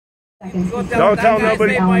Don't tell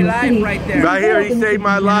nobody. Right here, he saved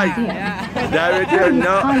my life. That there,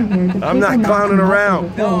 no, I'm not clowning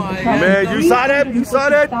around. Man, you saw that? You saw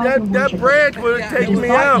that? That branch would have taken me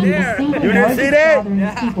out. You didn't see that?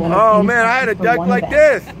 Oh man, I had a duck like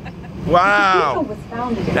this. Wow.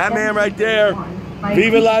 That man right there.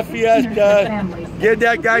 Viva La Fiesta. Give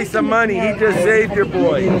that guy some money. He just saved your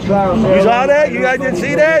boy. You saw that? You guys didn't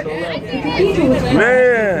see that?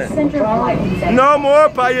 Man. No more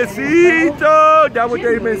payasito. That's what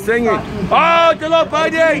they've been singing. Oh, the little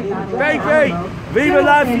baby. Baby. Viva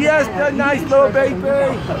La Fiesta. Nice little baby.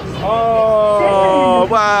 Oh,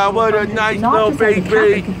 wow. What a nice little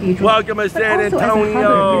baby. Welcome to San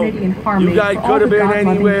Antonio. You guys could have been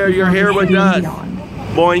anywhere. You're here with us.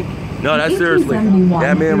 Boink. No, that's seriously.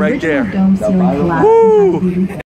 That man right there. Woo!